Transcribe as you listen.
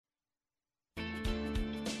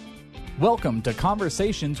Welcome to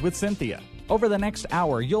Conversations with Cynthia. Over the next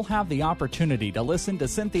hour, you'll have the opportunity to listen to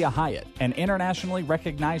Cynthia Hiett, an internationally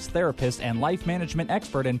recognized therapist and life management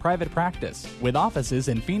expert in private practice, with offices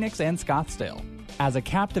in Phoenix and Scottsdale. As a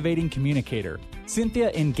captivating communicator,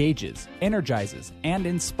 Cynthia engages, energizes, and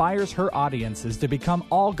inspires her audiences to become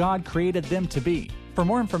all God created them to be. For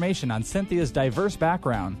more information on Cynthia's diverse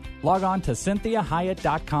background, log on to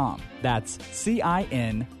CynthiaHiett.com. That's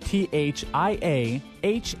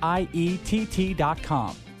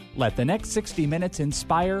CynthiaHiett.com. Let the next 60 minutes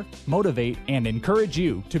inspire, motivate, and encourage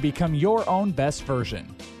you to become your own best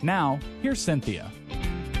version. Now, here's Cynthia.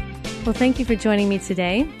 Well, thank you for joining me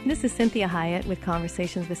today. This is Cynthia Hiett with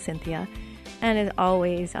Conversations with Cynthia. And as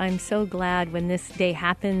always, I'm so glad when this day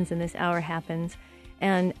happens and this hour happens.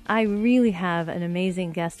 And I really have an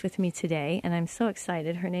amazing guest with me today, and I'm so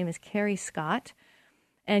excited. Her name is Carrie Scott.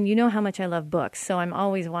 And you know how much I love books, so I'm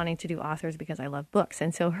always wanting to do authors because I love books.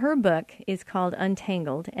 And so her book is called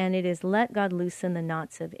Untangled, and it is Let God Loosen the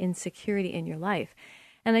Knots of Insecurity in Your Life.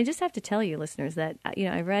 And I just have to tell you, listeners, that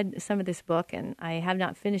I read some of this book, and I have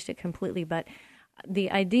not finished it completely, but the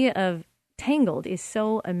idea of tangled is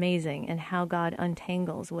so amazing, and how God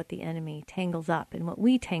untangles what the enemy tangles up and what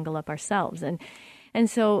we tangle up ourselves. And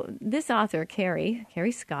so this author, Carrie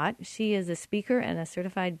Scott, she is a speaker and a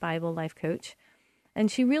certified Bible life coach. And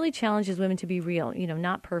she really challenges women to be real,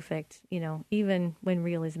 not perfect, even when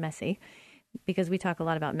real is messy, because we talk a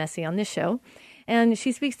lot about messy on this show. And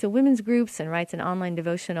she speaks to women's groups and writes an online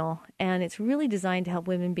devotional, and it's really designed to help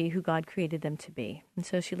women be who God created them to be. And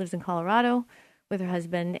so she lives in Colorado with her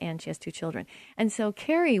husband, and she has 2 children. And so,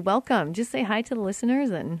 Carrie, welcome. Just say hi to the listeners.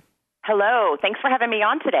 And hello. Thanks for having me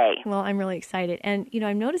on today. Well, I'm really excited. And,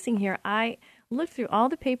 I'm noticing here, I looked through all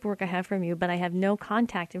the paperwork I have from you, but I have no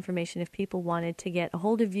contact information if people wanted to get a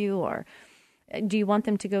hold of you, or do you want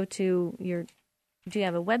them to go to do you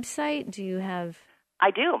have a website? I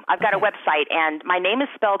do. I've got a website, and my name is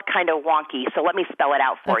spelled kind of wonky, so let me spell it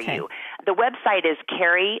out for you. The website is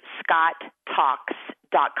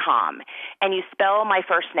CarrieScottTalks.com, and you spell my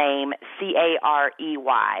first name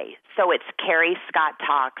Carey, so it's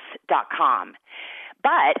CarrieScottTalks.com.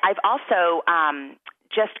 But I've also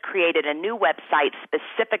just created a new website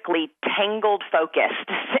specifically Tangled focused,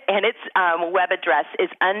 and its web address is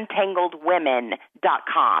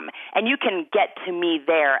untangledwomen.com, and you can get to me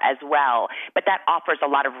there as well. But that offers a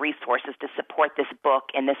lot of resources to support this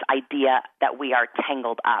book and this idea that we are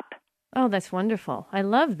tangled up. Oh, that's wonderful. I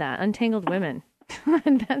love that. Untangled Women.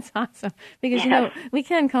 That's awesome. Because, we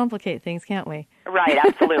can complicate things, can't we? Right,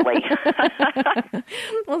 absolutely.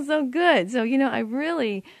 Well, so good. So, I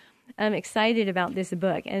really am excited about this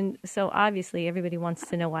book. And so obviously everybody wants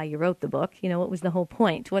to know why you wrote the book. What was the whole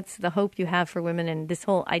point? What's the hope you have for women and this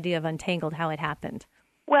whole idea of untangled, how it happened?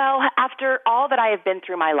 Well, after all that I have been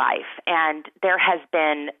through my life, and there has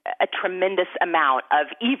been a tremendous amount of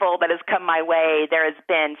evil that has come my way, there has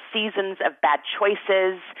been seasons of bad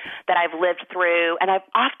choices that I've lived through, and I've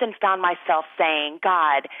often found myself saying,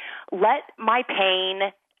 God, let my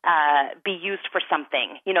pain be used for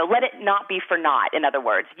something. Let it not be for naught, in other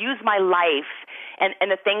words. Use my life and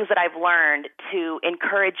the things that I've learned to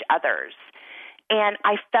encourage others. And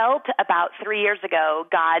I felt about 3 years ago,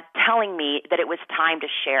 God telling me that it was time to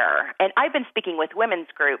share. And I've been speaking with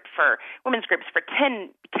women's groups for 10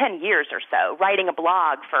 years or so, writing a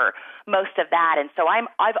blog for most of that. And so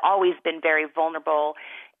I've always been very vulnerable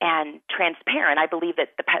and transparent. I believe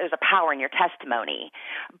that there's a power in your testimony.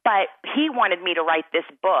 But he wanted me to write this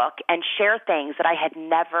book and share things that I had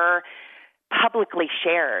never publicly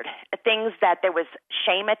shared, things that there was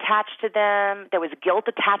shame attached to them, there was guilt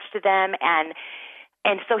attached to them, and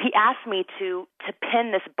so he asked me to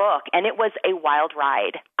pen this book, and it was a wild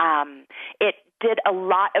ride. It did a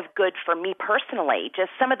lot of good for me personally,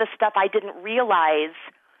 just some of the stuff I didn't realize,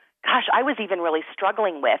 I was even really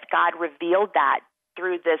struggling with. God revealed that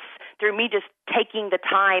through me just taking the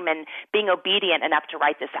time and being obedient enough to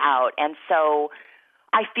write this out. And so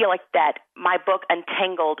I feel like that my book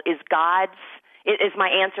Untangled is my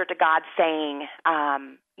answer to God saying,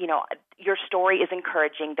 your story is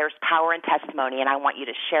encouraging. There's power in testimony, and I want you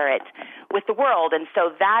to share it with the world. And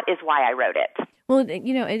so that is why I wrote it. Well,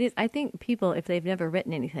 it is. I think people, if they've never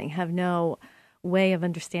written anything, have no way of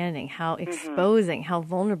understanding how exposing, how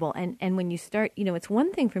vulnerable. And when you start, it's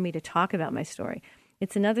one thing for me to talk about my story.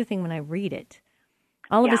 It's another thing when I read it.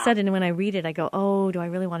 All of a sudden, when I read it, I go, oh, do I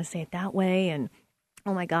really want to say it that way? And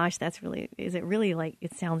oh my gosh, is it really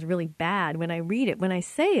it sounds really bad when I read it. When I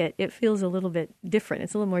say it, it feels a little bit different.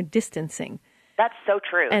 It's a little more distancing. That's so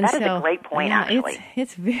true. And that is a great point, actually.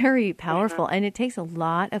 It's very powerful, and it takes a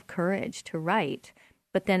lot of courage to write,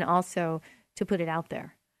 but then also to put it out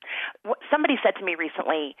there. somebody said to me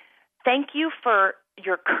recently, "Thank you for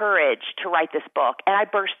your courage to write this book," and I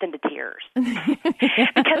burst into tears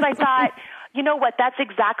because I thought, you know what, that's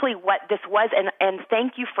exactly what this was, and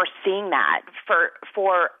thank you for seeing that,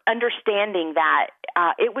 for understanding that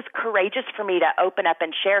it was courageous for me to open up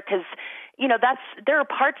and share, because there are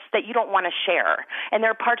parts that you don't want to share, and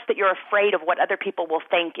there are parts that you're afraid of what other people will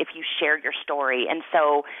think if you share your story. And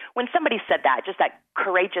so when somebody said that, just that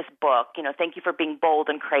courageous book, thank you for being bold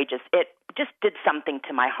and courageous, it just did something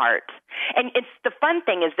to my heart. And it's the fun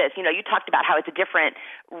thing is this, you talked about how it's a different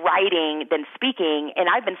writing than speaking, and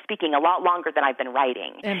I've been speaking a lot longer than I've been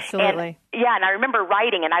writing. Absolutely. And I remember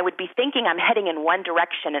writing, and I would be thinking I'm heading in one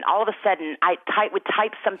direction, and all of a sudden I would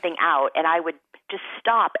type something out, and I would just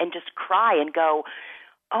stop and just cry and go,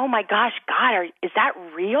 oh my gosh, God, is that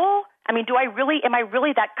real? I mean, am I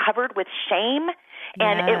really that covered with shame?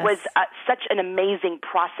 And Yes. it was such an amazing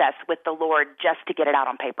process with the Lord just to get it out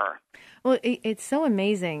on paper. Well, it's so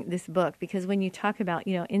amazing, this book, because when you talk about,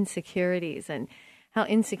 insecurities and how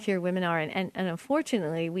insecure women are, and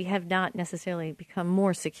unfortunately, we have not necessarily become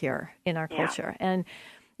more secure in our culture. And,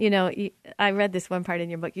 I read this one part in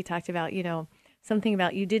your book, you talked about, something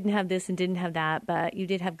about you didn't have this and didn't have that, but you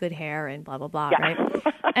did have good hair and blah, blah, blah, right?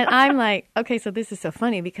 And I'm like, okay, so this is so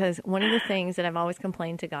funny, because one of the things that I've always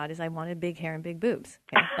complained to God is I wanted big hair and big boobs.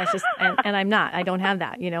 Okay? That's just, and I'm not. I don't have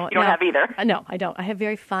that, You don't have either. No, I don't. I have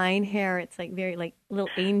very fine hair. It's like very little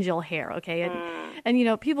angel hair, okay?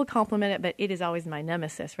 And people compliment it, but it is always my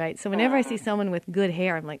nemesis, right? So whenever I see someone with good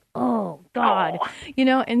hair, I'm like, oh, God.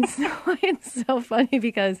 And so it's so funny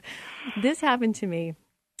because this happened to me.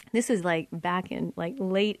 This is back in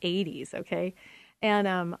late 80s, okay? And,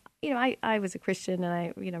 I was a Christian, and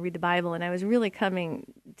I, read the Bible, and I was really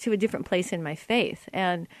coming to a different place in my faith.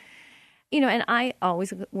 And, and I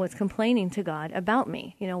always was complaining to God about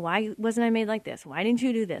me. Why wasn't I made like this? Why didn't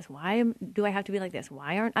you do this? Why do I have to be like this?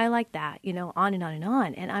 Why aren't I like that? On and on and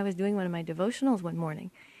on. And I was doing one of my devotionals one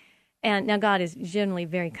morning. And now God is generally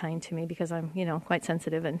very kind to me because I'm, quite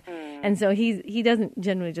sensitive. And so he doesn't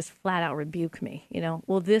generally just flat out rebuke me,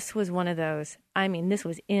 Well, this was one of those, this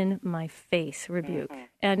was in my face rebuke.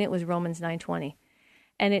 And it was Romans 9:20.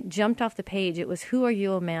 And it jumped off the page. It was, who are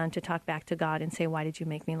you, a man, to talk back to God and say, why did you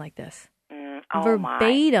make me like this?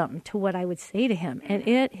 Verbatim to what I would say to him. And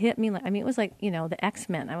it hit me it was like, the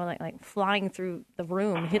X-Men. I was like flying through the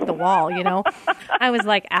room, hit the wall, I was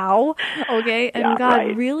like, ow. Okay. And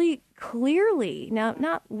God really clearly, now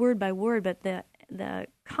not word by word, but the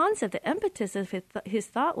concept, the impetus of his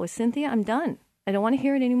thought was, Cynthia, I'm done. I don't want to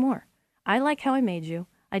hear it anymore. I like how I made you.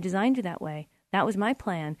 I designed you that way. That was my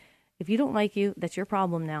plan. If you don't like you, that's your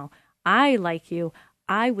problem now. I like you.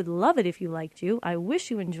 I would love it if you liked you. I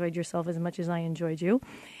wish you enjoyed yourself as much as I enjoyed you.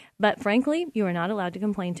 But frankly, you are not allowed to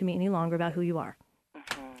complain to me any longer about who you are.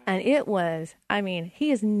 And it was, he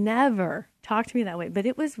has never talked to me that way, but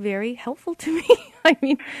it was very helpful to me.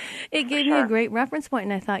 It gave me a great reference point,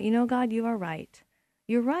 and I thought, God, you are right.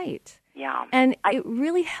 You're right. Yeah. And it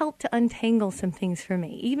really helped to untangle some things for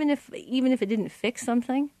me. Even if it didn't fix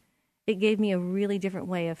something, it gave me a really different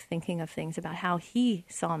way of thinking of things about how he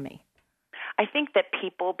saw me. I think that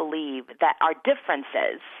people believe that our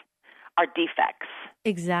differences are defects.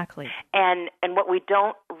 Exactly. And what we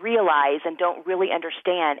don't realize and don't really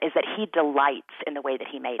understand is that he delights in the way that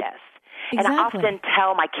he made us. Exactly. And I often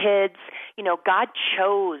tell my kids, God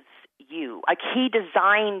chose you. Like, he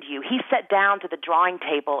designed you. He sat down to the drawing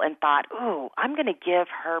table and thought, ooh, I'm going to give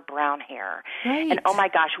her brown hair. Right. And oh my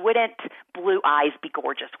gosh, wouldn't blue eyes be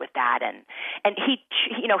gorgeous with that? And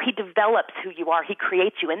he develops who you are. He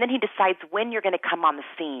creates you. And then he decides when you're going to come on the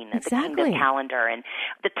scene, Exactly. the kingdom calendar, and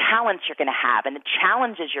the talents you're going to have, and the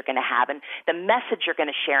challenges you're going to have, and the message you're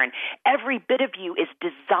going to share. And every bit of you is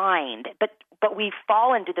designed. But we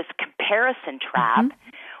fall into this comparison trap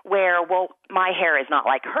where, well, my hair is not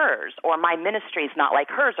like hers, or my ministry is not like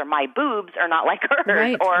hers, or my boobs are not like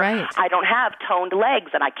hers, or I don't have toned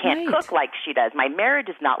legs and I can't cook like she does. My marriage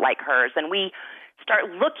is not like hers. And we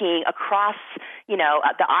start looking across,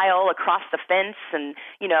 the aisle, across the fence, and,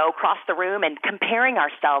 across the room, and comparing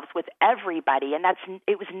ourselves with everybody. And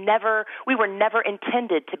we were never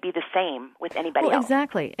intended to be the same with anybody else.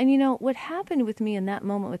 Exactly. And what happened with me in that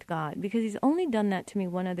moment with God, because he's only done that to me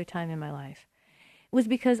one other time in my life, was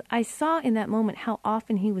because I saw in that moment how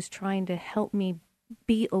often he was trying to help me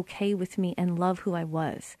be okay with me and love who I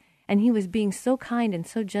was. And he was being so kind and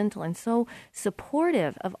so gentle and so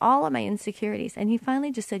supportive of all of my insecurities. And he finally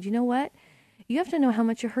just said, you know what? You have to know how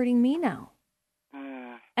much you're hurting me now.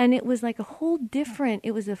 And it was like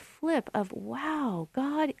it was a flip of, wow,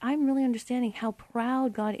 God, I'm really understanding how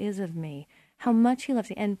proud God is of me, how much he loves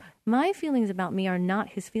me. And my feelings about me are not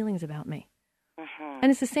his feelings about me. And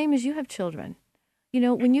it's the same as you have children. You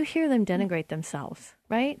know, when you hear them denigrate themselves,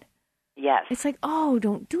 right? Yes. It's like, oh,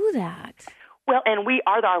 don't do that. Well, and we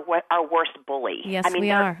are our worst bully. Yes, I mean,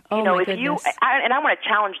 we are. Oh, you know, my if goodness. I want to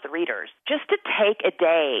challenge the readers just to take a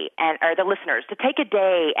day, or the listeners, to take a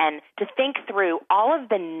day and to think through all of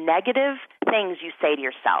the negative things you say to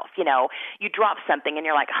yourself. You know, you drop something and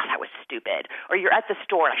you're like, oh, that was stupid. Or you're at the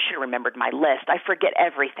store and I should have remembered my list. I forget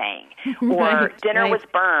everything. Or dinner was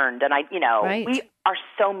burned and we are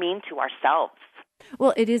so mean to ourselves.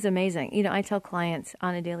 Well, it is amazing. You know, I tell clients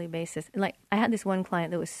on a daily basis, like I had this one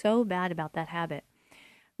client that was so bad about that habit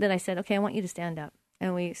that I said, okay, I want you to stand up.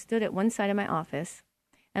 And we stood at one side of my office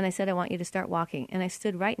and I said, I want you to start walking. And I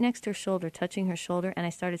stood right next to her shoulder, touching her shoulder, and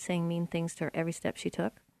I started saying mean things to her every step she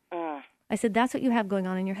took. I said, that's what you have going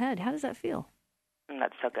on in your head. How does that feel?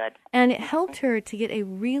 That's so good. And it helped her to get a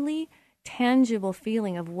really tangible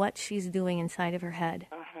feeling of what she's doing inside of her head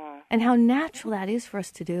and how natural that is for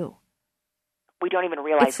us to do. We don't even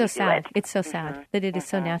realize it's so sad. It's so sad that it is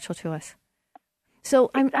so natural to us. So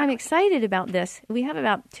I'm excited about this. We have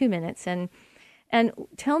about 2 minutes, and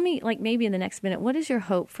tell me, like maybe in the next minute, what is your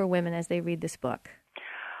hope for women as they read this book?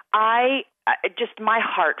 My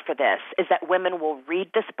heart for this is that women will read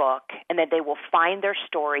this book and that they will find their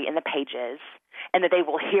story in the pages and that they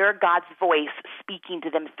will hear God's voice speaking to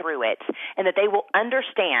them through it and that they will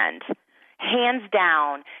understand, hands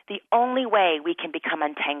down, the only way we can become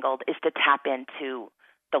untangled is to tap into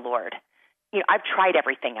the Lord. You know, I've tried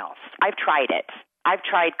everything else. I've tried it. I've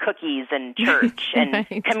tried cookies and church and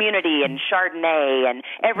community and Chardonnay and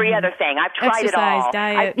every other thing. I've tried exercise, it all.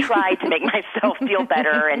 diet. I've tried to make myself feel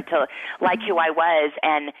better and to like who I was,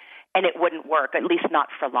 and it wouldn't work, at least not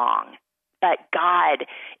for long. But God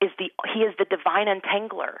He is the divine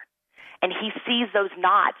untangler. And He sees those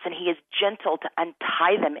knots, and He is gentle to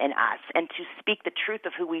untie them in us and to speak the truth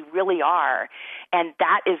of who we really are. And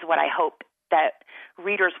that is what I hope that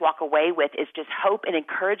readers walk away with, is just hope and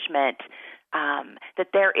encouragement that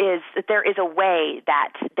there is a way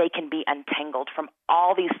that they can be untangled from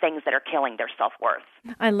all these things that are killing their self-worth.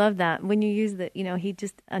 I love that. When you use He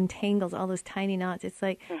just untangles all those tiny knots. It's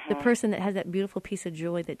like the person that has that beautiful piece of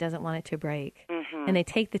joy that doesn't want it to break. And they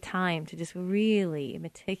take the time to just really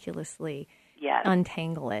meticulously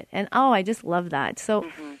untangle it. And I just love that.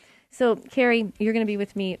 So, Carrie, you're going to be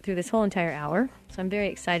with me through this whole entire hour, so I'm very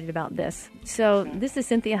excited about this. So this is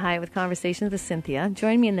Cynthia Hiett with Conversations with Cynthia.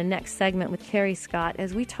 Join me in the next segment with Carrie Scott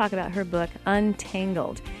as we talk about her book,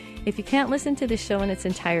 Untangled. If you can't listen to the show in its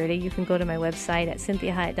entirety, you can go to my website at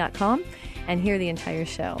cynthiahiett.com and hear the entire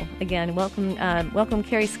show. Again, welcome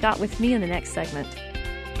Carrie Scott with me in the next segment.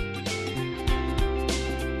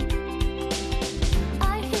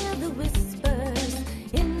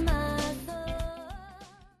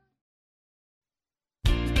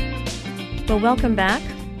 Well, welcome back.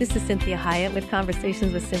 This is Cynthia Hiett with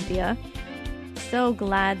Conversations with Cynthia. So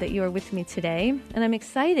glad that you are with me today, and I'm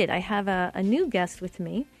excited. I have a new guest with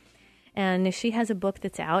me, and she has a book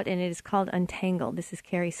that's out, and it is called Untangled. This is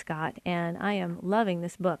Carrie Scott, and I am loving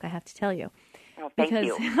this book, I have to tell you. Oh, thank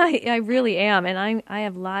you. I really am, and I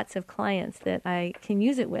have lots of clients that I can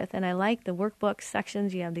use it with, and I like the workbook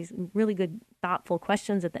sections. You have these really good, thoughtful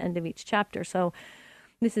questions at the end of each chapter, so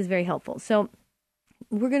this is very helpful. So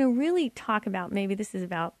we're going to really talk about, maybe this is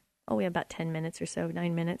about, we have about 10 minutes or so,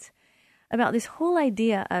 9 minutes, about this whole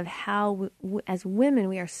idea of how, as women,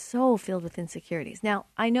 we are so filled with insecurities. Now,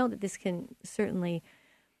 I know that this can certainly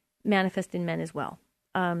manifest in men as well,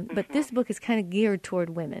 but this book is kind of geared toward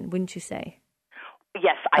women, wouldn't you say?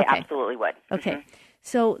 Yes, I absolutely would. Okay.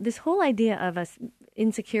 So this whole idea of us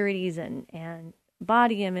insecurities and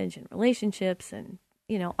body image and relationships and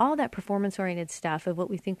all that performance-oriented stuff of what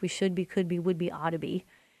we think we should be, could be, would be, ought to be,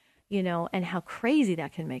 and how crazy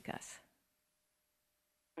that can make us.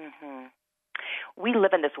 We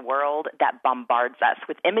live in this world that bombards us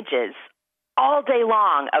with images all day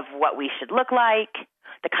long of what we should look like,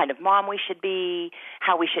 the kind of mom we should be,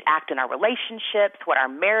 how we should act in our relationships, what our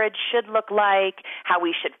marriage should look like, how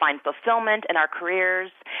we should find fulfillment in our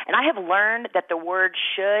careers. And I have learned that the word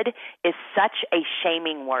should is such a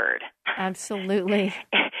shaming word. Absolutely.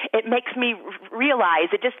 It makes me realize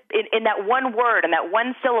it just, in that one word, in that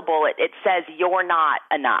one syllable, it says you're not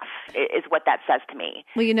enough, is what that says to me.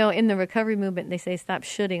 Well, in the recovery movement, they say stop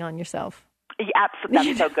shooting on yourself. Yeah,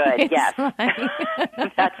 that's so good. Yes.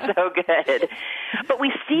 That's so good. But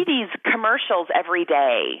we see these commercials every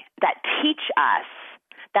day that teach us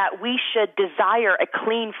that we should desire a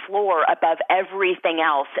clean floor above everything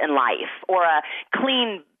else in life, or a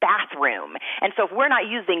clean bathroom. And so if we're not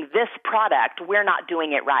using this product, we're not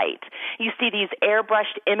doing it right. You see these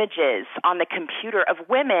airbrushed images on the computer of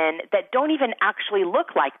women that don't even actually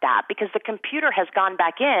look like that, because the computer has gone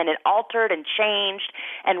back in and altered and changed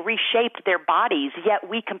and reshaped their bodies, yet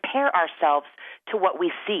we compare ourselves to what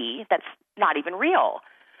we see that's not even real.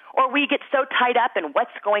 Or we get so tied up in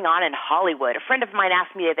what's going on in Hollywood. A friend of mine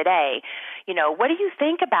asked me the other day, what do you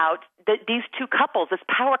think about these two couples, this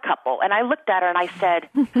power couple? And I looked at her and I said,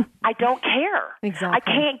 I don't care. Exactly. I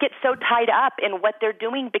can't get so tied up in what they're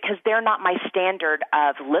doing, because they're not my standard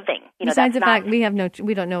of living. Besides the fact we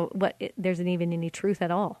don't know there's even any truth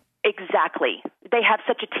at all. Exactly. They have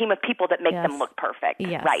such a team of people that make them look perfect.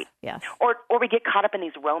 Yes. Right. Yes. Or we get caught up in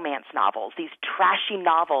these romance novels, these trashy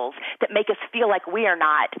novels that make us feel like we are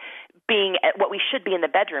not being what we should be in the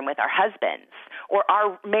bedroom with our husbands, or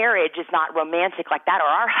our marriage is not romantic like that, or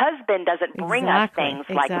our husband doesn't bring us things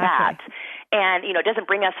like that. And, doesn't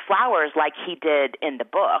bring us flowers like he did in the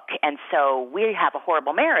book. And so we have a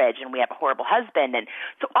horrible marriage and we have a horrible husband. And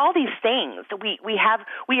so all these things, we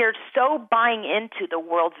are so buying into the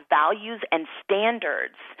world's values and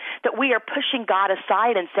standards that we are pushing God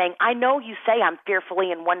aside and saying, I know you say I'm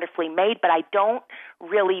fearfully and wonderfully made, but I don't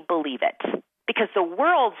really believe it. Because the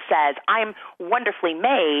world says I'm wonderfully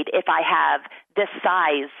made if I have this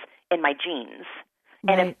size in my genes.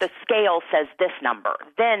 Right. And if the scale says this number,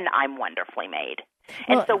 then I'm wonderfully made.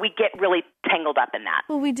 And so we get really tangled up in that.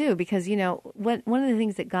 Well, we do, because, one of the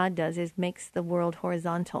things that God does is makes the world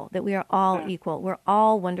horizontal, that we are all equal. We're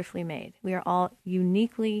all wonderfully made. We are all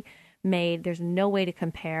uniquely made. There's no way to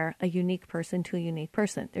compare a unique person to a unique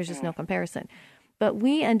person. There's just no comparison. But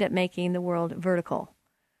we end up making the world vertical.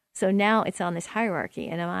 So now it's on this hierarchy,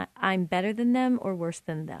 and I'm better than them or worse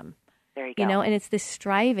than them. There you go. And it's this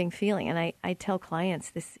striving feeling. And I tell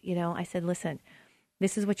clients this, I said, listen,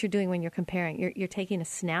 this is what you're doing when you're comparing. You're taking a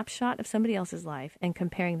snapshot of somebody else's life and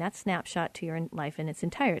comparing that snapshot to your life in its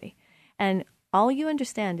entirety. And all you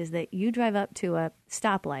understand is that you drive up to a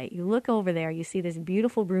stoplight, you look over there, you see this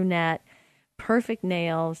beautiful brunette, perfect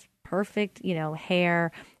nails, perfect,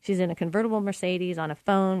 hair. She's in a convertible Mercedes on a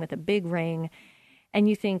phone with a big ring. And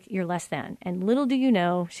you think you're less than. And little do you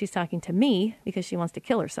know, she's talking to me because she wants to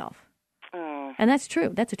kill herself. And that's true.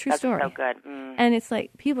 That's a true story. That's so good. And it's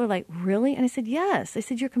like, people are like, really? And I said, yes. I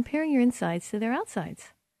said, you're comparing your insides to their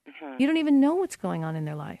outsides. You don't even know what's going on in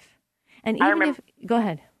their life. And even go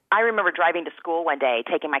ahead. I remember driving to school one day,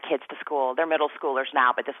 taking my kids to school. They're middle schoolers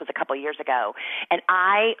now, but this was a couple of years ago. And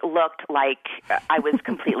I looked like I was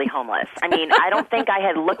completely homeless. I mean, I don't think I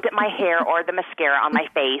had looked at my hair or the mascara on my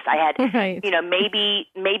face. I had, maybe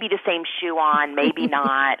the same shoe on, maybe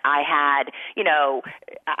not. I had,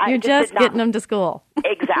 You're just getting them to school.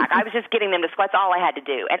 Exactly. I was just getting them to school. That's all I had to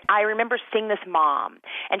do. And I remember seeing this mom,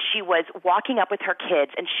 and she was walking up with her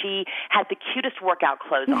kids, and she had the cutest workout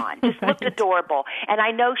clothes on. Just looked adorable. And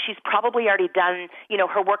I know she's probably already done,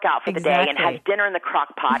 her workout for the day and has dinner in the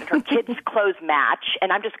crock pot, and her kids' clothes match.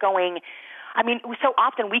 And I'm just going, so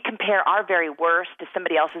often we compare our very worst to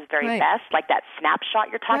somebody else's very best, like that snapshot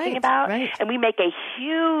you're talking about. Right. And we make a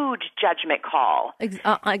huge judgment call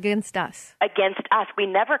against us. Against us. We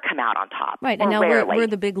never come out on top. Right. And now we're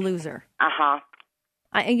the big loser.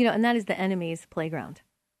 And that is the enemy's playground.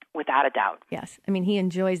 Without a doubt. Yes. I mean, he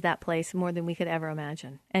enjoys that place more than we could ever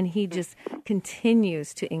imagine. And he just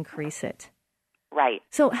continues to increase it. Right.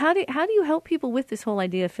 So how do you help people with this whole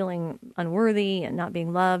idea of feeling unworthy and not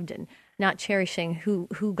being loved and not cherishing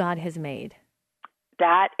who God has made?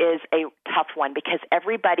 That is a tough one, because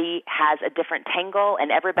everybody has a different tangle,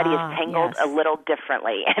 and everybody is tangled a little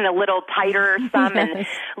differently and a little tighter, some and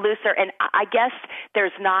looser. And I guess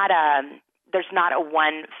there's not a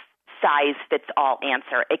one size fits all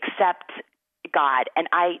answer, except God. And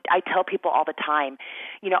I tell people all the time,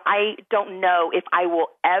 I don't know if I will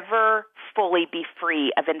ever fully be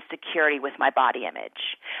free of insecurity with my body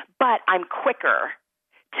image, but I'm quicker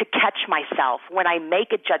to catch myself when I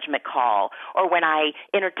make a judgment call, or when I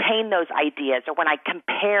entertain those ideas, or when I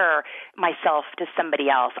compare myself to somebody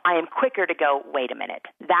else. I am quicker to go, wait a minute,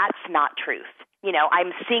 that's not truth.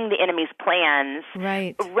 I'm seeing the enemy's plans.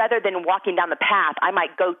 Right. Rather than walking down the path, I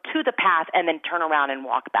might go to the path and then turn around and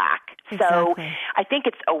walk back. Exactly. So I think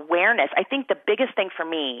it's awareness. I think the biggest thing for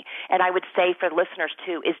me, and I would say for listeners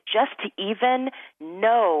too, is just to even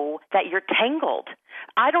know that you're tangled.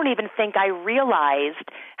 I don't even think I realized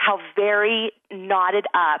how very knotted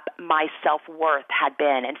up my self-worth had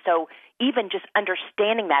been. And so even just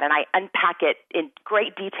understanding that, and I unpack it in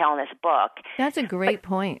great detail in this book. That's a great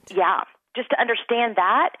point. Yeah. just to understand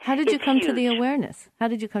that. How did you come huge. to the awareness? How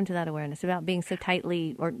did you come to that awareness about being so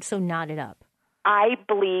tightly or so knotted up? I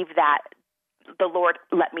believe that the Lord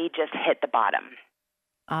let me just hit the bottom.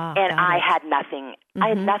 And I had nothing. I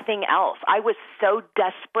had nothing else. I was so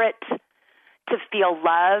desperate to feel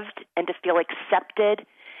loved and to feel accepted.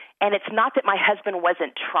 And it's not that my husband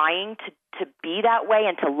wasn't trying to be that way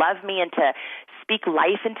and to love me and to speak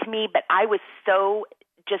life into me, but I was so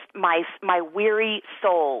just my weary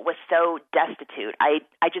soul was so destitute. I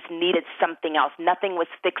just needed something else. Nothing was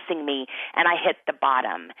fixing me, and I hit the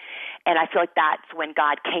bottom. And I feel like that's when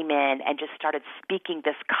God came in and just started speaking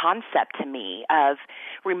this concept to me of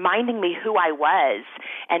reminding me who I was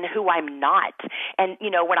and who I'm not. And,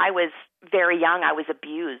 when I was very young, I was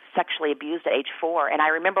sexually abused at age 4. And I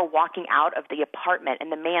remember walking out of the apartment,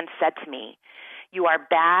 and the man said to me, "You are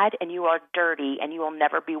bad and you are dirty and you will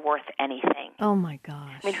never be worth anything." Oh, my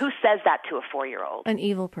gosh. I mean, who says that to a 4-year-old? An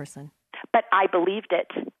evil person. But I believed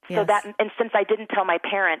it. Yes. And since I didn't tell my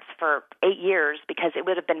parents for 8 years because it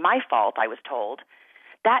would have been my fault, I was told,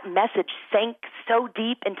 that message sank so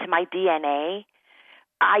deep into my DNA,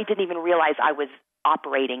 I didn't even realize I was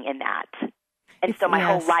operating in that. And so my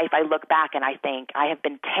whole life I look back and I think I have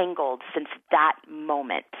been tangled since that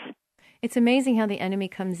moment. It's amazing how the enemy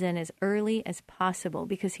comes in as early as possible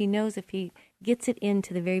because he knows if he gets it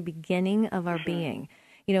into the very beginning of our being,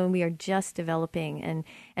 when we are just developing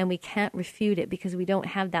and we can't refute it because we don't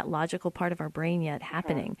have that logical part of our brain yet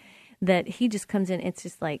happening, that he just comes in. It's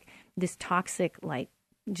just like this toxic,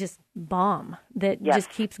 just bomb that just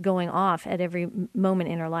keeps going off at every moment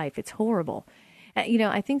in our life. It's horrible.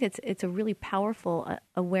 I think it's a really powerful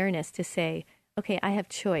awareness to say, okay, I have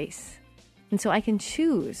choice. And so I can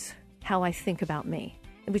choose how I think about me,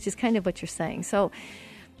 which is kind of what you're saying. So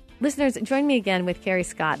listeners, join me again with Carrie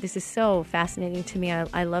Scott. This is so fascinating to me.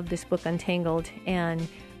 I love this book, Untangled. And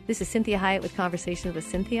this is Cinthia Hiett with Conversations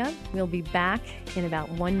with Cinthia. We'll be back in about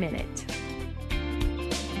 1 minute.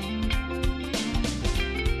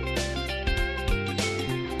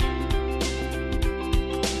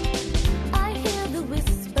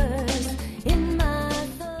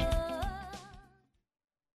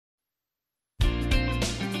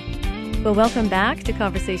 Well, welcome back to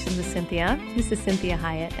Conversations with Cinthia. This is Cinthia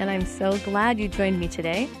Hiett, and I'm so glad you joined me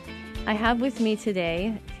today. I have with me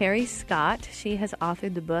today Carrie Scott. She has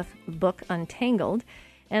authored the book Untangled,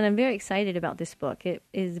 and I'm very excited about this book. It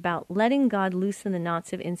is about letting God loosen the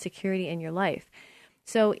knots of insecurity in your life.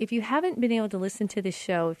 So if you haven't been able to listen to this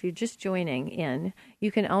show, if you're just joining in,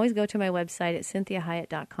 you can always go to my website at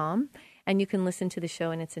CinthiaHiett.com, and you can listen to the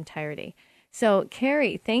show in its entirety. So,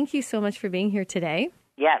 Carrie, thank you so much for being here today.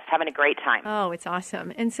 Yes, having a great time. Oh, it's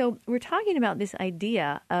awesome. And so we're talking about this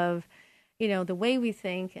idea of, the way we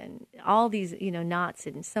think and all these, knots,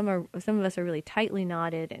 and some of us are really tightly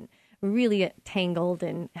knotted and really tangled,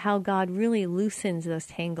 and how God really loosens those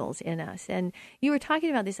tangles in us. And you were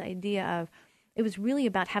talking about this idea of it was really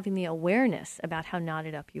about having the awareness about how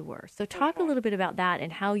knotted up you were. So talk a little bit about that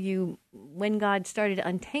and how when God started to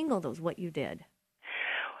untangle those, what you did.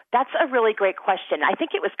 That's a really great question. I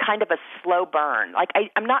think it was kind of a slow burn.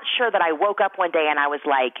 I'm not sure that I woke up one day and I was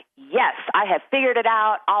like, yes, I have figured it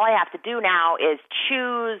out. All I have to do now is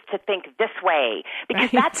choose to think this way.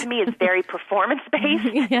 Because that to me is very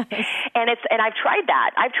performance-based. Yes. And I've tried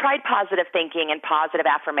that. I've tried positive thinking and positive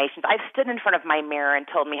affirmations. I've stood in front of my mirror and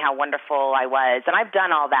told me how wonderful I was, and I've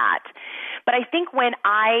done all that. But I think when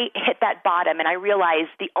I hit that bottom and I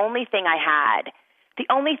realized the only thing I had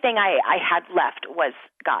left was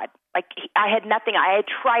God. I had nothing. I had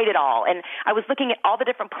tried it all. And I was looking at all the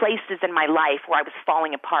different places in my life where I was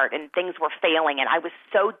falling apart and things were failing. And I was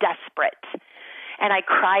so desperate. And I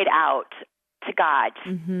cried out to God,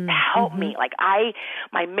 help me.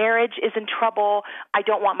 My marriage is in trouble. I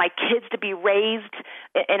don't want my kids to be raised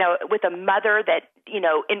with a mother that,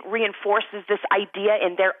 reinforces this idea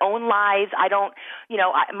in their own lives. I don't,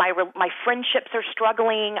 my friendships are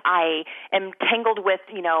struggling. I am tangled with,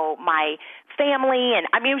 my family. And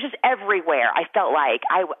it was just everywhere. I felt like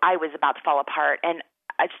I was about to fall apart. And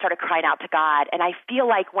I started crying out to God. And I feel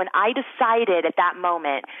like when I decided at that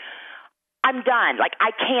moment, I'm done.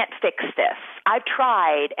 I can't fix this. I've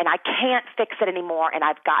tried, and I can't fix it anymore, and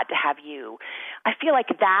I've got to have you. I feel like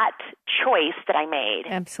that choice that I made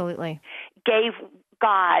absolutely gave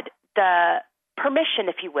God the permission,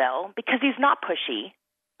 if you will, because he's not pushy.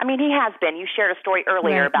 He has been. You shared a story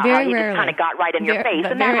earlier about how he just kind of got right in your face,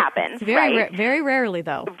 and that happens. Very rarely,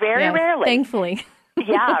 though. Very rarely. Thankfully.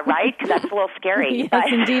 Yeah, right? Because that's a little scary. Yes,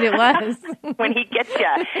 indeed it was. When he gets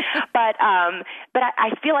you. But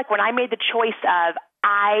I feel like when I made the choice of,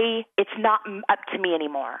 it's not up to me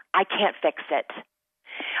anymore. I can't fix it.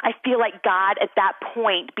 I feel like God at that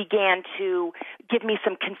point began to give me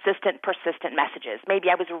some consistent, persistent messages. Maybe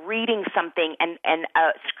I was reading something and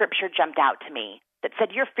a scripture jumped out to me that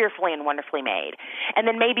said, you're fearfully and wonderfully made. And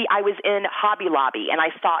then maybe I was in Hobby Lobby and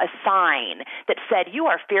I saw a sign that said, you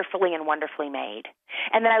are fearfully and wonderfully made.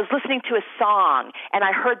 And then I was listening to a song and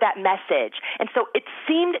I heard that message. And so it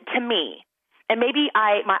seemed to me, and maybe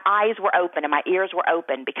my eyes were open and my ears were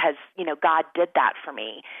open because, God did that for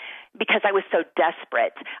me because I was so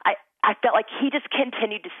desperate. I felt like he just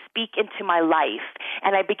continued to speak into my life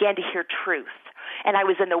and I began to hear truth. And I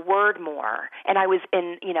was in the Word more, and I was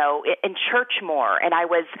in church more, and I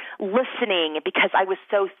was listening because I was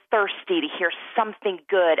so thirsty to hear something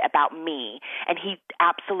good about me. And he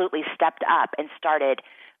absolutely stepped up and started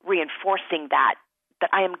reinforcing that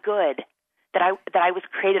I am good, that I was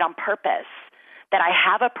created on purpose, that I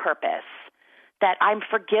have a purpose, that I'm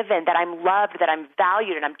forgiven, that I'm loved, that I'm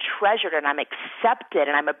valued, and I'm treasured, and I'm accepted,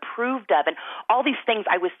 and I'm approved of, and all these things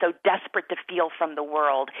I was so desperate to feel from the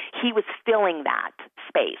world. He was filling that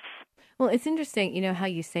space. Well, it's interesting, how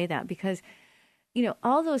you say that, because,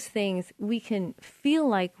 all those things we can feel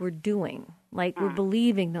like we're doing, like we're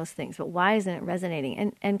believing those things, but why isn't it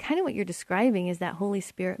resonating? And kind of what you're describing is that Holy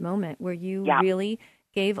Spirit moment where you really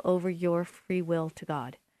gave over your free will to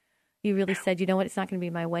God. You really said, you know what, it's not going to be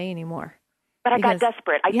my way anymore. But I got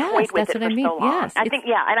desperate. I toyed with it for so long. Yes, I think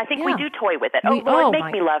we do toy with it. Lord,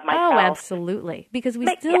 make me love myself. Oh, absolutely. Because we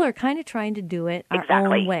still are kind of trying to do it our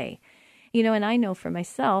own way. And I know for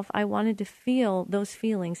myself, I wanted to feel those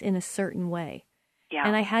feelings in a certain way. Yeah.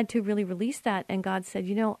 And I had to really release that. And God said,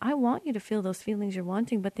 I want you to feel those feelings you're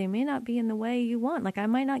wanting, but they may not be in the way you want. Like I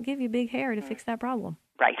might not give you big hair to fix that problem.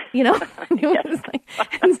 Right.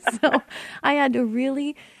 And so I had to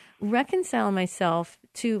really reconcile myself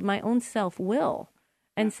to my own self-will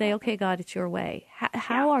and say, okay, God, it's your way.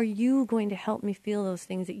 How are you going to help me feel those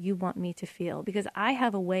things that you want me to feel? Because I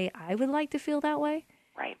have a way I would like to feel that way.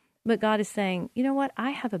 Right. But God is saying, you know what?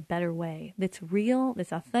 I have a better way that's real,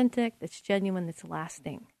 that's authentic, that's genuine, that's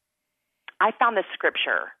lasting. I found this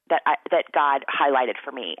scripture that God highlighted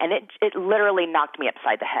for me, and it literally knocked me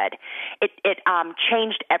upside the head. It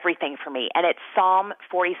changed everything for me, and it's Psalm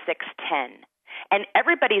 46:10. And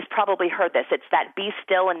everybody's probably heard this. It's that be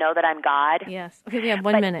still and know that I'm God. Yes. Okay, we have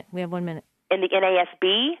 1 minute. In the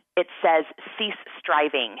NASB, it says cease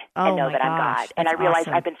striving and know that I'm God. And I realized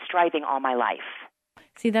I've been striving all my life.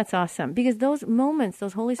 See, that's awesome. Because those moments,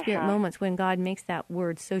 those Holy Spirit moments when God makes that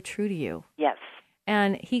word so true to you. Yes.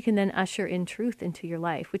 And he can then usher in truth into your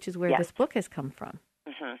life, which is where this book has come from,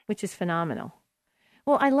 which is phenomenal.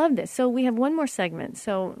 Well, I love this. So we have one more segment.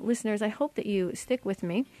 So listeners, I hope that you stick with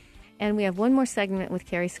me. And we have one more segment with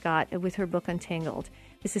Carrie Scott with her book Untangled.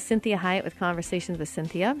 This is Cinthia Hiett with Conversations with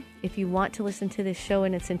Cinthia. If you want to listen to this show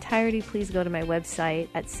in its entirety, please go to my website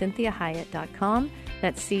at CinthiaHiett.com.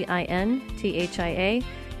 That's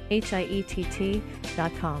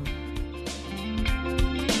CinthiaHiett.com.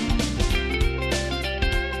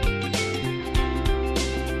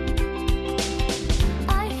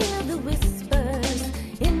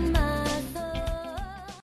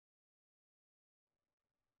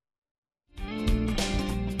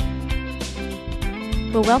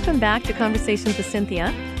 Well, welcome back to Conversations with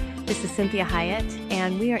Cinthia. This is Cinthia Hiett,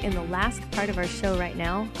 and we are in the last part of our show right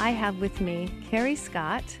now. I have with me Carrie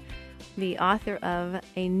Scott, the author of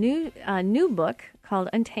a new book called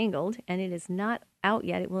Untangled, and it is not out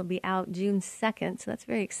yet. It will be out June 2nd, so that's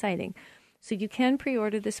very exciting. So you can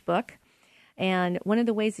pre-order this book, and one of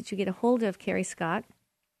the ways that you get a hold of Carrie Scott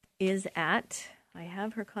is at, I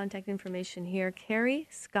have her contact information here,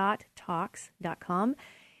 CarrieScottTalks.com.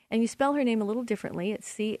 And you spell her name a little differently.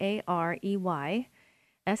 It's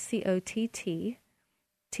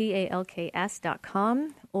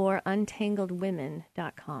CareyScottTalks.com or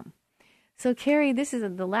untangledwomen.com. So, Carrie, this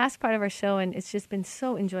is the last part of our show, and it's just been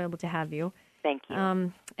so enjoyable to have you. Thank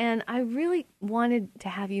you. And I really wanted to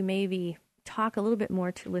have you maybe talk a little bit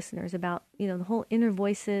more to listeners about, the whole inner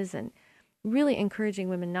voices and really encouraging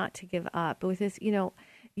women not to give up. But with this, you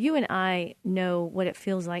and I know what it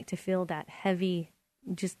feels like to feel that heavy,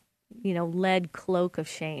 just, lead cloak of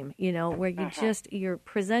shame, where you're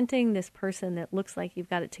presenting this person that looks like you've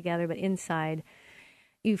got it together, but inside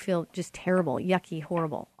you feel just terrible, yucky,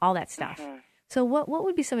 horrible, all that stuff. So what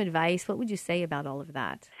would be some advice? What would you say about all of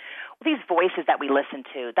that? Well, these voices that we listen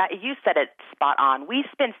to, that you said it spot on. We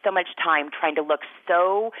spend so much time trying to look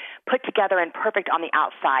so put together and perfect on the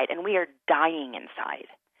outside, and we are dying inside.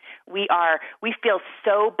 We feel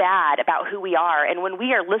so bad about who we are. And when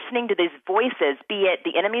we are listening to these voices, be it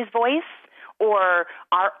the enemy's voice or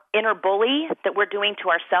our inner bully that we're doing to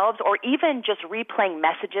ourselves, or even just replaying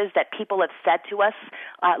messages that people have said to us,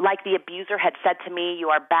 like the abuser had said to me, you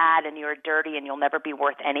are bad and you're dirty and you'll never be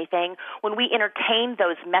worth anything. When we entertain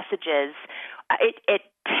those messages, it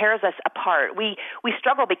tears us apart. We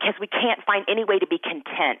struggle because we can't find any way to be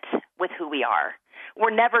content with who we are.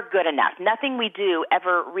 We're never good enough. Nothing we do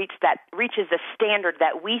ever reaches the standard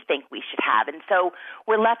that we think we should have. And so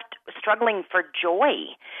we're left struggling for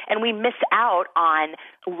joy, and we miss out on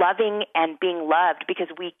loving and being loved because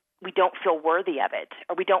we don't feel worthy of it,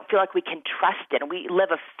 or we don't feel like we can trust it, and we live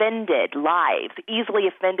offended lives, easily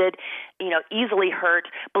offended, easily hurt,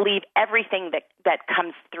 believe everything that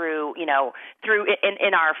comes through in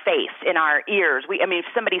our face, in our ears. If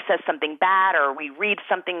somebody says something bad, or we read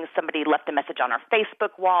something, somebody left a message on our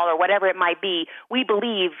Facebook wall, or whatever it might be, we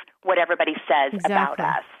believe what everybody says about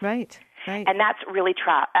us. Right. Right. And that's really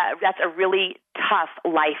that's a really tough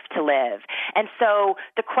life to live. And so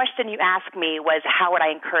the question you asked me was, how would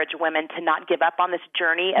I encourage women to not give up on this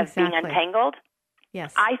journey of being untangled?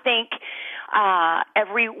 Yes. I think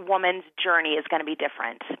every woman's journey is going to be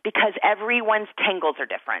different because everyone's tangles are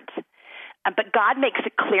different. But God makes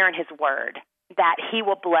it clear in His Word that He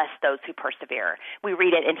will bless those who persevere. We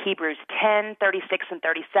read it in Hebrews 10, 36 and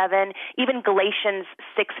 37. Even Galatians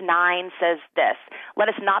 6:9 says this, let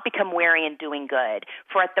us not become weary in doing good,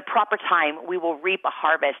 for at the proper time we will reap a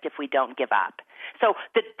harvest if we don't give up. So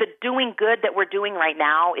the doing good that we're doing right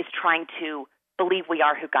now is trying to believe we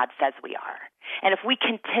are who God says we are. And if we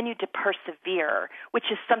continue to persevere, which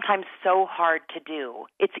is sometimes so hard to do,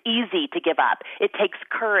 it's easy to give up. It takes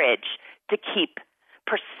courage to keep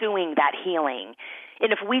pursuing that healing.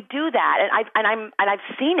 And if we do that, and I've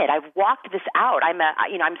seen it, I've walked this out.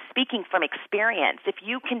 I'm speaking from experience. If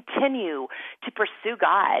you continue to pursue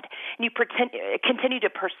God and you continue to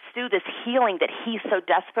pursue this healing that He so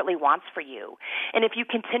desperately wants for you, and if you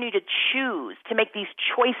continue to choose to make these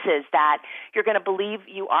choices that you're going to believe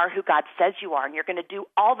you are who God says you are, and you're going to do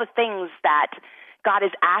all the things that God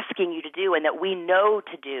is asking you to do and that we know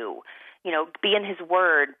to do, be in His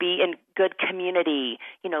Word, be in good community,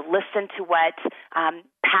 listen to what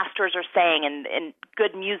pastors are saying and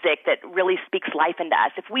good music that really speaks life into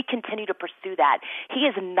us. If we continue to pursue that, He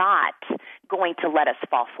is not going to let us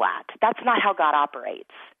fall flat. That's not how God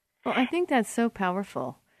operates. Well, I think that's so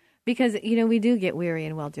powerful because, we do get weary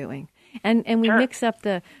in well-doing. And we mix up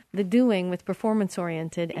the doing with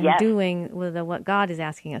performance-oriented and doing with what God is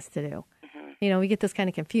asking us to do. We get those kind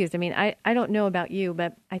of confused. I don't know about you,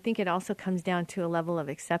 but I think it also comes down to a level of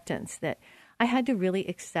acceptance that I had to really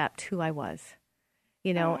accept who I was,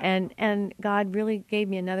 and God really gave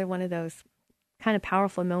me another one of those kind of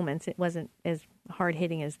powerful moments. It wasn't as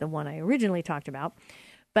hard-hitting as the one I originally talked about,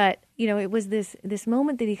 but, it was this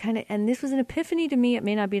moment that He and this was an epiphany to me. It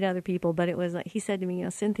may not be to other people, but it was like He said to me,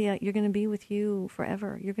 Cynthia, you're going to be with you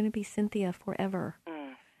forever. You're going to be Cynthia forever.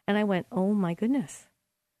 And I went, oh my goodness,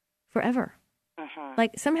 forever.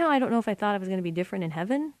 Like somehow I don't know if I thought I was going to be different in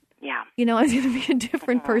heaven. Yeah. I was going to be a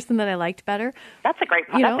different person that I liked better. That's a great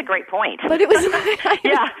point. That's a great point. But it was who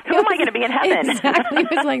am I going to be in heaven? Exactly. It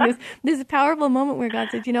was like this powerful moment where God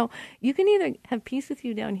said, you can either have peace with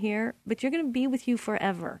you down here, but you're going to be with you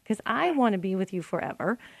forever because I want to be with you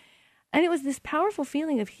forever. And it was this powerful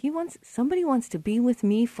feeling of somebody wants to be with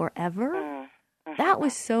me forever. That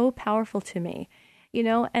was so powerful to me,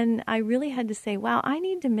 and I really had to say, wow, I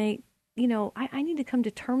need to make I need to come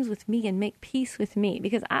to terms with me and make peace with me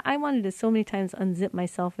because I wanted to so many times unzip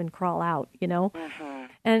myself and crawl out,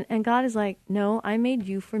 And God is like, no, I made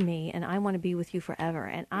you for me and I want to be with you forever.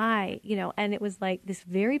 And and it was like this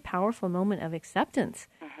very powerful moment of acceptance,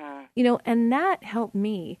 and that helped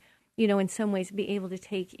me, in some ways be able to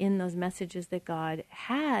take in those messages that God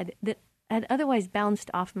had that had otherwise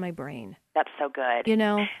bounced off my brain. That's so good. And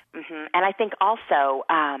I think also,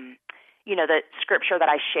 the scripture that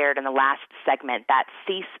I shared in the last segment, that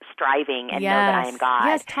cease striving and know that I am God.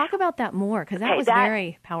 Yes, talk about that more because that was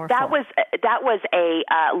very powerful. That was a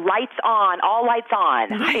lights on, all lights on,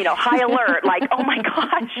 high alert, like, oh my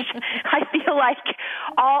gosh, I feel like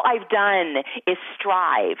all I've done is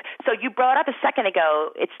strive. So you brought up a second ago,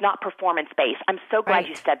 it's not performance-based. I'm so glad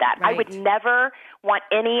you said that. Right. I would never want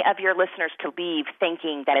any of your listeners to leave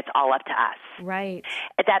thinking that it's all up to us. Right.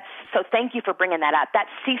 So thank you for bringing that up. That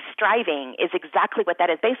cease striving is exactly what that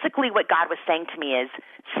is. Basically what God was saying to me is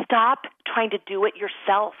stop trying to do it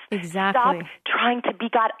yourself. Exactly. Stop trying to be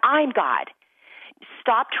God. I'm God.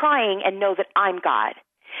 Stop trying and know that I'm God.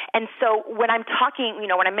 And so when I'm talking,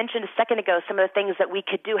 when I mentioned a second ago some of the things that we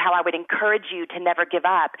could do, how I would encourage you to never give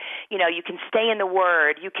up, you can stay in the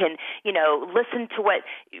Word, you can, listen to what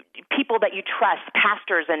people that you trust,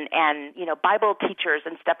 pastors and Bible teachers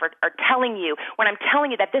and stuff are telling you. When I'm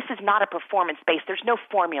telling you that this is not a performance based, there's no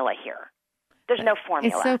formula here. There's no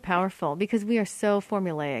formula. It's so powerful because we are so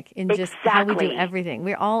formulaic in just how we do everything.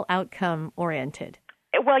 We're all outcome oriented.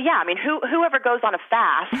 Well, yeah. I mean, whoever goes on a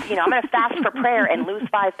fast, I'm going to fast for prayer and lose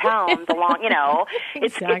 5 pounds along,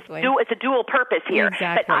 Exactly. It's a dual purpose here.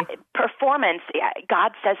 Exactly. But performance,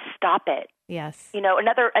 God says, stop it. Yes.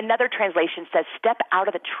 Another translation says, step out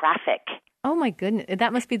of the traffic. Oh my goodness,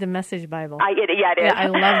 that must be the Message Bible. It is. Yeah, I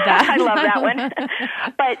love that. I love that one.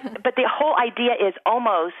 But the whole idea is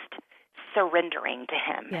almost surrendering to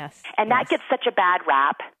Him. Yes. And that gets such a bad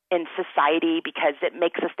rap in society because it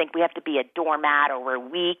makes us think we have to be a doormat or we're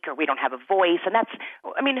weak or we don't have a voice. And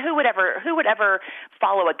who would ever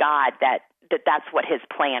follow a God that's what His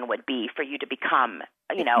plan would be for you to become,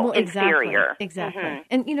 inferior. Exactly.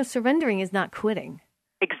 Mm-hmm. And, surrendering is not quitting.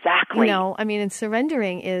 Exactly. And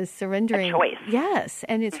surrendering is surrendering. A choice. Yes.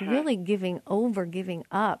 And it's really giving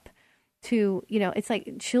up to, it's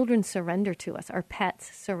like children surrender to us. Our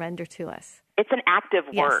pets surrender to us. It's an active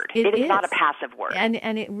word. It is not a passive word. And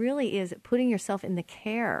it really is putting yourself in the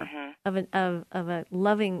care of a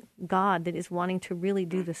loving God that is wanting to really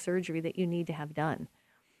do the surgery that you need to have done.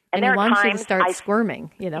 And He wants you to start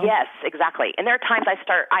squirming, Yes, exactly. And there are times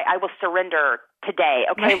I will surrender today.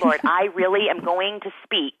 Okay, Lord, I really am going to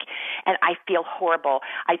speak, and I feel horrible.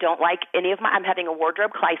 I don't like I'm having a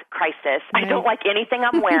wardrobe crisis. I don't like anything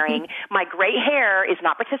I'm wearing. My gray hair is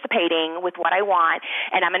not participating with what I want,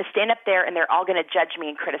 and I'm going to stand up there, and they're all going to judge me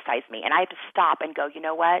and criticize me. And I have to stop and go, you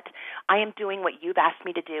know what? I am doing what you've asked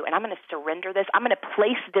me to do, and I'm going to surrender this. I'm going to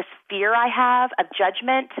place this fear I have of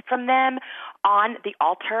judgment from them on the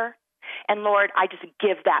altar. And Lord, I just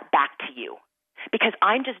give that back to you because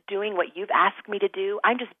I'm just doing what you've asked me to do.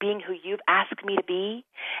 I'm just being who you've asked me to be.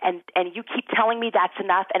 And you keep telling me that's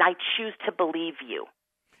enough, and I choose to believe you.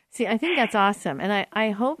 See, I think that's awesome. And I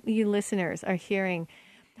hope you listeners are hearing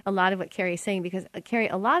a lot of what Carrie is saying because, Carrie,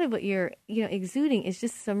 a lot of what you're exuding is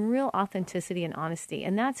just some real authenticity and honesty.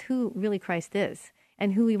 And that's who really Christ is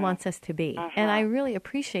and who He wants us to be. And I really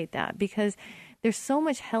appreciate that because there's so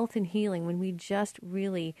much health and healing when we just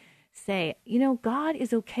really say, God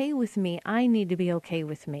is okay with me. I need to be okay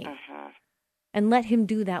with me. And let Him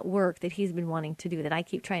do that work that He's been wanting to do that I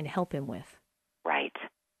keep trying to help Him with. Right.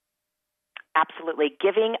 Absolutely.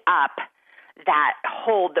 Giving up that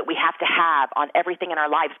hold that we have to have on everything in our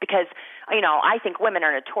lives because, I think women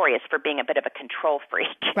are notorious for being a bit of a control freak.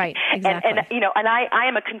 Right, exactly. And I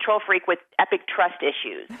am a control freak with epic trust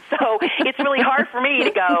issues. So it's really hard for me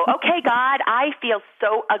to go, okay, God, I feel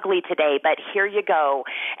so ugly today, but here you go,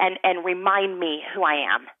 and remind me who I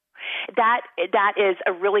am. That is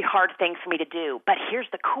a really hard thing for me to do. But here's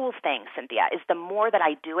the cool thing, Cynthia, is the more that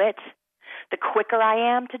I do it, the quicker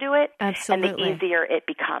I am to do it, Absolutely. And the easier it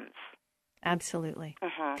becomes. Absolutely.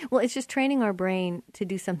 Well, it's just training our brain to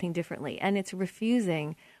do something differently. And it's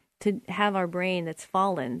refusing to have our brain that's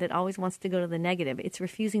fallen, that always wants to go to the negative. It's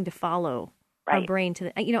refusing to follow our brain to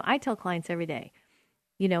the, I tell clients every day,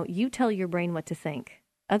 you tell your brain what to think.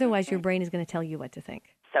 Otherwise, your brain is going to tell you what to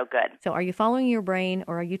think. So good. So are you following your brain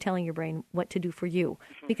or are you telling your brain what to do for you?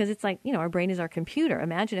 Because it's like, our brain is our computer.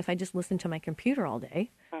 Imagine if I just listened to my computer all day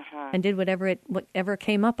and did whatever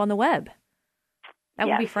came up on the web. That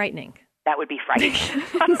would be frightening. That would be frightening.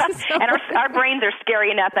 And our brains are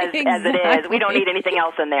scary enough as it is. We don't need anything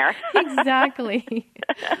else in there. Exactly.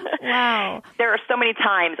 Wow. There are so many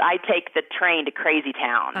times I take the train to Crazy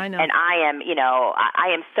Town. I know. And I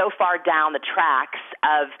am so far down the tracks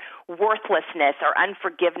of worthlessness or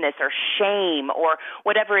unforgiveness or shame or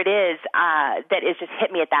whatever it is that is just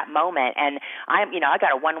hit me at that moment. And I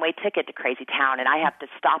got a one-way ticket to Crazy Town, and I have to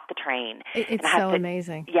stop the train. It's so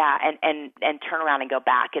amazing. Yeah, and turn around and go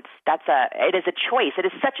back. It is a choice. It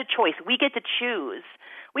is such a choice. We get to choose.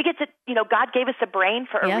 We get to, God gave us a brain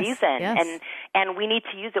for a reason, and we need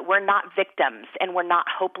to use it. We're not victims, and we're not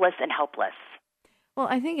hopeless and helpless. Well,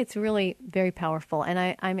 I think it's really very powerful,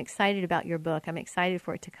 and I'm excited about your book. I'm excited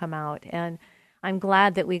for it to come out, and I'm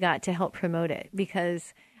glad that we got to help promote it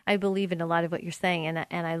because I believe in a lot of what you're saying,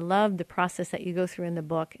 and I love the process that you go through in the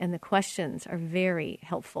book, and the questions are very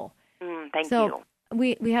helpful. Thank you.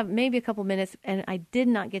 We have maybe a couple minutes, and I did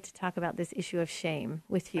not get to talk about this issue of shame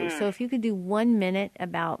with you. So if you could do 1 minute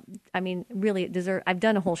about, really, I've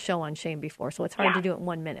done a whole show on shame before, so it's hard to do it in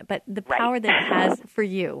 1 minute, but the power that it has for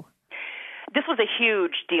you. this was a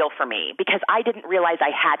huge deal for me because I didn't realize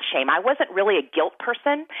I had shame. I wasn't really a guilt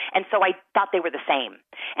person, and so I thought they were the same.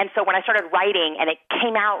 And so when I started writing and it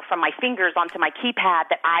came out from my fingers onto my keypad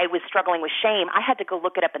that I was struggling with shame, I had to go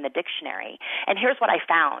look it up in the dictionary. And here's what I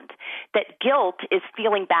found, that guilt is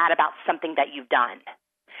feeling bad about something that you've done.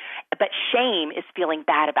 But shame is feeling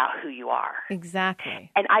bad about who you are.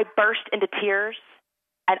 Exactly. And I burst into tears,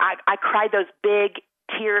 and I cried those big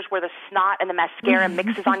tears where the snot and the mascara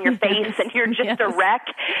mixes on your face and you're just a wreck,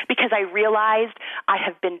 because I realized I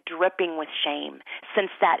have been dripping with shame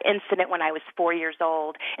since that incident when I was 4 years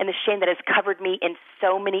old, and the shame that has covered me in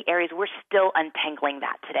so many areas. We're still untangling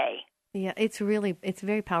that today. Yeah, it's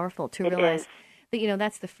very powerful to realize that,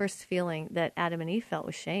 that's the first feeling that Adam and Eve felt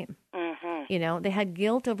was shame. Mm-hmm. They had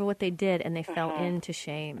guilt over what they did and they fell into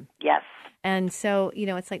shame. Yes. And so,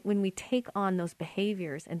 it's like when we take on those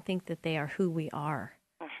behaviors and think that they are who we are,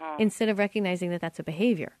 instead of recognizing that that's a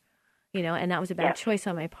behavior, and that was a bad choice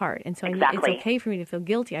on my part. And so it's okay for me to feel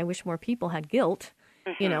guilty. I wish more people had guilt.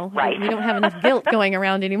 Right. We don't have enough guilt going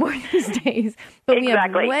around anymore these days, but we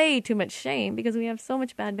have way too much shame because we have so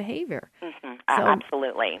much bad behavior. So,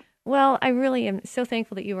 absolutely. Well, I really am so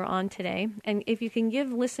thankful that you were on today. And if you can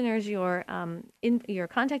give listeners your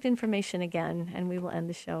contact information again, and we will end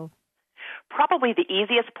the show. Probably the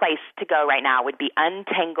easiest place to go right now would be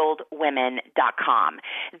untangledwomen.com.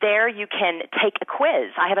 There you can take a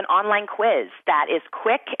quiz. I have an online quiz that is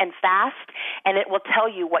quick and fast, and it will tell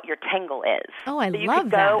you what your tangle is. Oh, I love that. So you can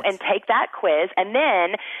go and take that quiz, and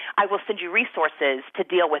then I will send you resources to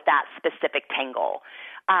deal with that specific tangle.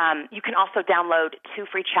 You can also download 2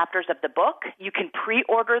 free chapters of the book. You can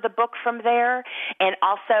pre-order the book from there. And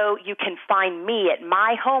also you can find me at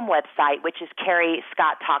my home website, which is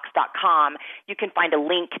CarrieScottTalks.com. You can find a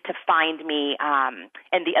link to find me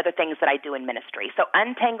and the other things that I do in ministry. So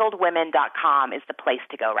untangledwomen.com is the place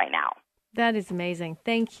to go right now. That is amazing.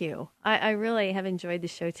 Thank you. I really have enjoyed the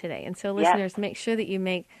show today. And so listeners, make sure that you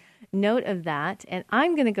make note of that, and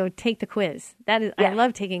I'm going to go take the quiz. That is, I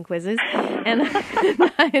love taking quizzes, and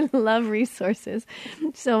I love resources.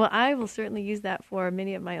 So I will certainly use that for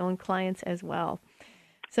many of my own clients as well.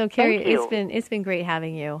 So Carrie, it's been great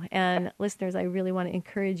having you. And listeners, I really want to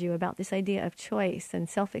encourage you about this idea of choice and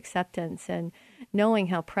self-acceptance and knowing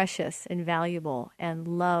how precious and valuable and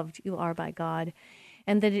loved you are by God.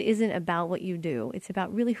 And that it isn't about what you do. It's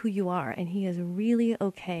about really who you are. And He is really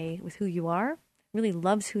okay with who you are, really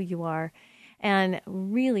loves who you are, and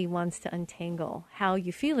really wants to untangle how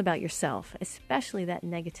you feel about yourself, especially that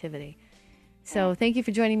negativity. So thank you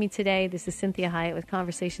for joining me today. This is Cynthia Hiett with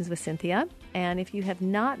Conversations with Cynthia. And if you have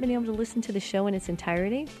not been able to listen to the show in its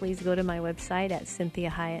entirety, please go to my website at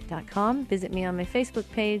CynthiaHiett.com. Visit me on my Facebook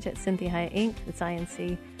page at Cynthia Hiett Inc. That's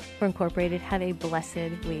INC for Incorporated. Have a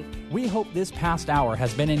blessed week. We hope this past hour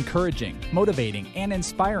has been encouraging, motivating, and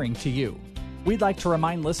inspiring to you. We'd like to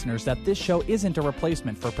remind listeners that this show isn't a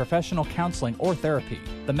replacement for professional counseling or therapy.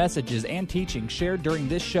 The messages and teachings shared during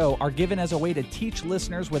this show are given as a way to teach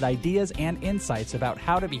listeners with ideas and insights about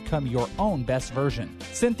how to become your own best version.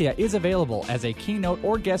 Cynthia is available as a keynote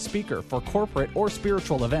or guest speaker for corporate or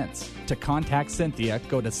spiritual events. To contact Cynthia,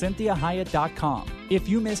 go to CynthiaHiett.com. If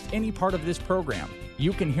you missed any part of this program,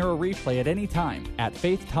 you can hear a replay at any time at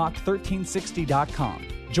FaithTalk1360.com.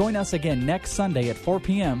 Join us again next Sunday at 4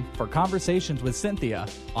 p.m. for Conversations with Cynthia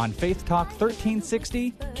on Faith Talk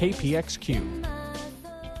 1360 KPXQ.